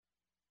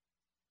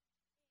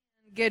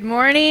Good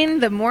morning.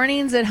 The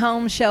Mornings at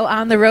Home show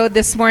on the road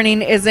this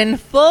morning is in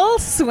full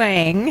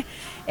swing.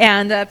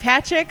 And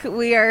Patrick,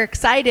 we are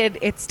excited.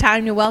 It's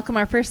time to welcome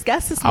our first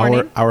guest this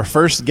morning. Our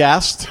first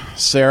guest,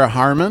 Sarah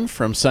Harmon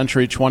from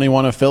Century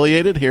 21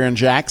 Affiliated here in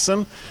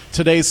Jackson.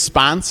 Today's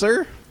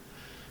sponsor.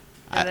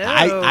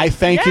 I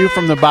thank you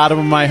from the bottom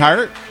of my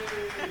heart.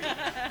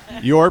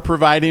 You're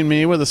providing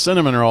me with a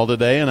cinnamon roll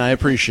today, and I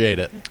appreciate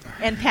it.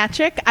 And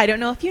Patrick, I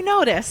don't know if you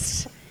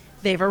noticed,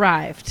 they've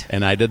arrived.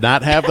 And I did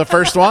not have the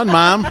first one,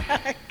 Mom.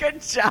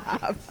 Good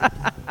job.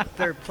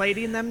 They're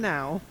plating them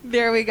now.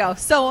 There we go.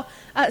 So,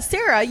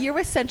 Sarah, you're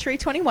with Century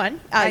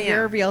 21.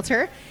 You're a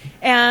realtor.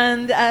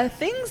 And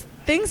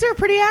things are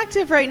pretty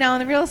active right now in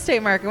the real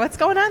estate market. What's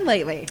going on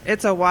lately?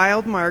 It's a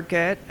wild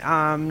market.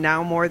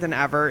 Now more than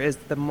ever is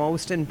the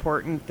most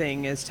important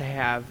thing is to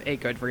have a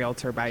good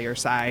realtor by your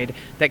side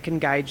that can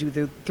guide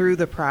you through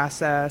the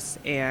process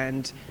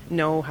and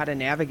know how to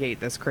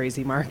navigate this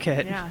crazy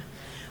market. Yeah.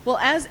 Well,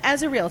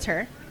 as a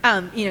realtor,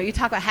 you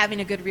talk about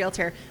having a good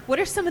realtor. What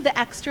are some of the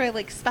extra,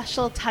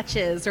 special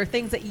touches or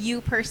things that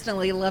you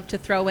personally love to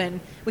throw in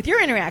with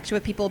your interaction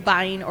with people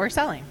buying or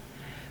selling?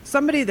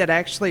 Somebody that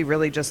actually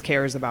really just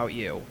cares about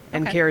you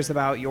and cares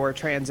about your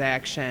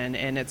transaction.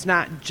 And it's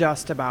not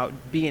just about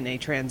being a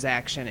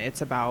transaction.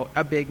 It's about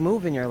a big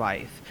move in your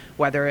life,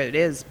 whether it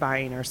is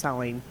buying or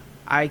selling.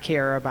 I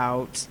care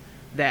about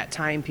that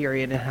time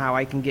period and how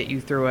I can get you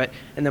through it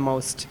in the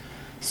most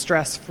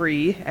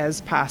stress-free as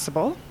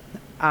possible.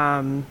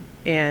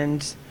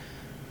 And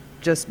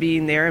just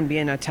being there and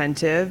being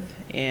attentive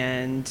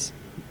and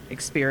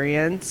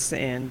experience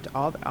and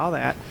all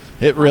that.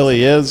 It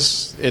really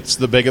is. It's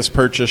the biggest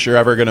purchase you're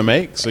ever going to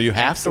make. So you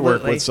have Absolutely.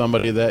 to work with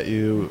somebody that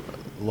you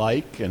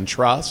like and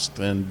trust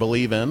and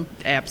believe in.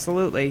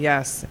 Absolutely,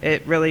 yes.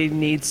 It really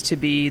needs to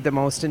be the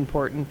most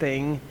important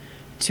thing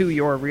to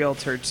your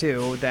realtor,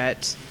 too,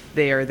 that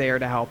they are there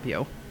to help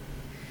you.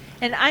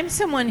 And I'm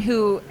someone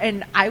who,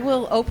 and I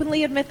will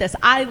openly admit this,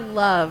 I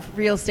love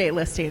real estate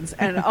listings.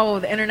 And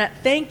the internet,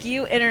 thank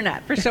you,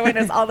 internet, for showing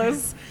us all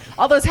those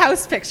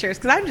house pictures,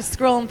 because I'm just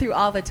scrolling through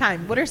all the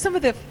time. What are some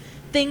of the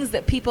things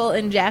that people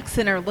in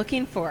Jackson are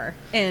looking for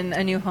in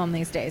a new home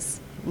these days?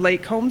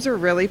 Lake homes are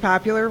really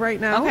popular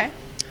right now. Okay.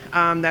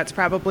 That's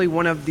probably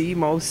one of the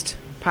most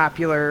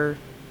popular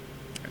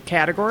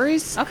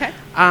categories. Okay.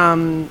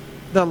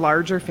 The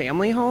larger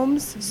family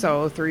homes,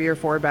 so 3 or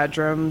 4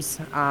 bedrooms,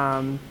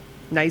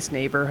 nice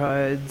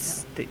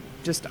neighborhoods,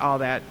 just all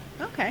that.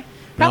 Okay.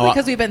 Probably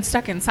because we've been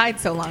stuck inside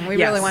so long. We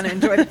really want to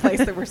enjoy the place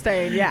that we're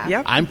staying. Yeah.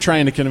 Yep. I'm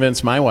trying to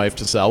convince my wife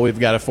to sell. We've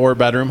got a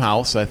 4-bedroom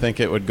house. I think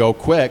it would go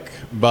quick,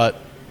 but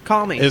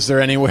call me. Is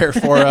there anywhere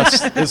for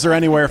us? Is there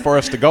anywhere for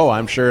us to go?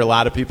 I'm sure a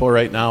lot of people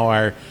right now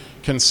are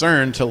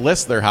concerned to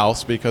list their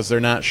house because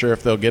they're not sure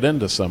if they'll get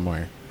into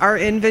somewhere. Our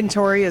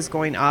inventory is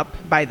going up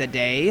by the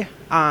day.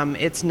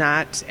 It's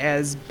not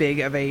as big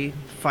of a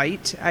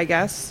fight, I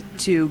guess,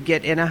 to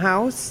get in a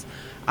house.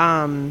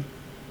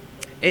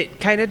 It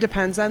kind of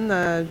depends on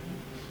the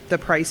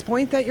price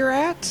point that you're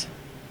at.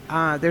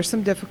 There's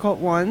some difficult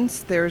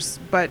ones.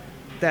 But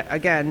that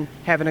again,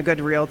 having a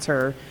good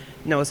realtor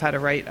knows how to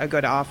write a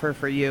good offer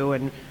for you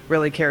and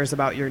really cares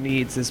about your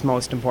needs is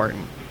most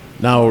important.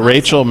 Now,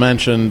 Rachel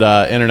mentioned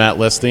internet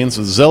listings.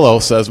 Zillow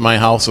says my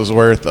house is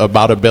worth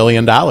about $1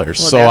 billion. Well,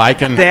 so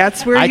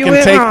that's where I you can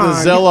went take wrong. the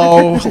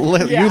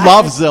Zillow. You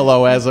love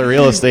Zillow as a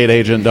real estate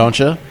agent, don't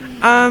you?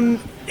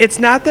 It's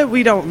not that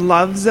we don't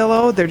love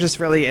Zillow. They're just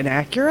really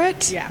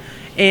inaccurate. Yeah.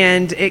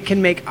 And it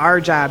can make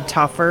our job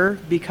tougher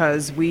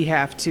because we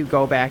have to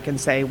go back and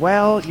say,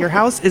 well, your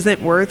house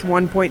isn't worth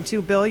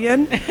 $1.2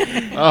 billion.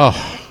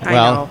 Oh,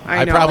 well,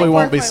 I probably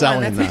won't be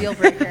selling that's that. A deal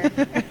breaker.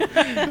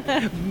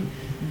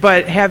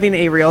 But having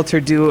a realtor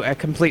do a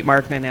complete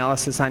market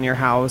analysis on your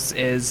house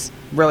is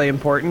really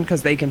important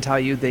because they can tell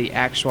you the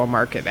actual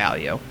market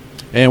value.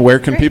 And where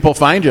can people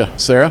find you,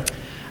 Sarah?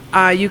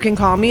 You can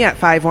call me at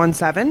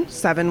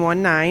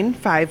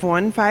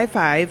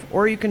 517-719-5155,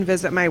 or you can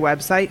visit my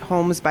website,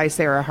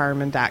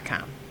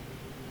 homesbysarahharmon.com.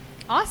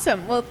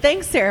 Awesome. Well,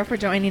 thanks, Sarah, for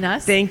joining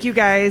us. Thank you,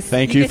 guys.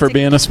 Thank you for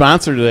being a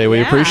sponsor today.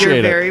 We appreciate You're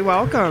it. very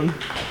welcome.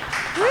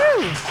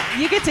 Woo!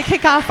 You get to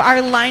kick off our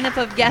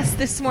lineup of guests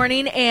this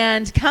morning,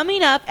 and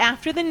coming up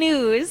after the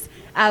news,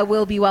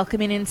 we'll be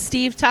welcoming in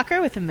Steve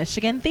Tucker with the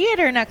Michigan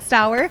Theater next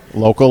hour.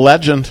 Local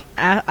legend.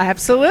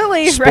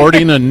 Absolutely.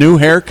 Sporting a new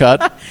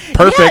haircut.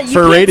 Perfect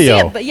for radio.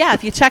 See it, but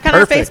if you check on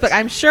our Facebook,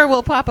 I'm sure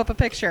we'll pop up a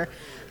picture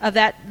of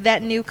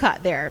that new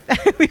cut there.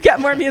 We've got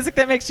more music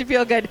that makes you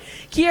feel good.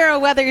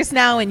 Kiara Weathers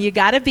now, and You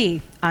Gotta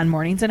Be on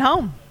Mornings at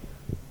Home.